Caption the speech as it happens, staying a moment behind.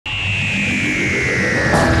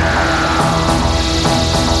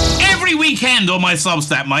on my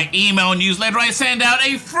Substack, my email newsletter, I send out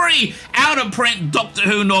a free out-of-print Doctor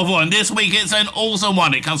Who novel, and this week it's an awesome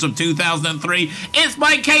one. It comes from 2003. It's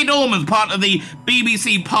by Kate Orman, part of the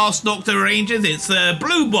BBC Past Doctor ranges. It's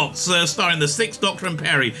Blue Box, starring the Sixth Doctor and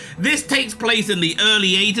Peri. This takes place in the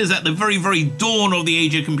early 80s, at the very, very dawn of the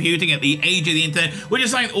age of computing, at the age of the internet, which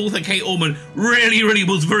is something author Kate Orman really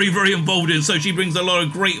was very, very involved in, so she brings a lot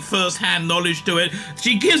of great first-hand knowledge to it.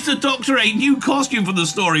 She gives the Doctor a new costume for the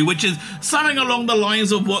story, which is something along the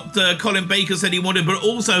lines of what Colin Baker said he wanted, but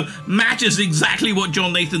also matches exactly what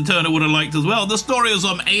John Nathan Turner would have liked as well. The story is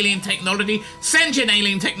on alien technology, sentient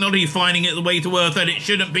alien technology finding its way to Earth, and it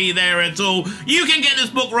shouldn't be there at all. You can get this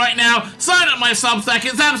book right now. Sign up my Substack.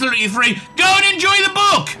 It's absolutely free. Go and enjoy the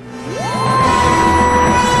book!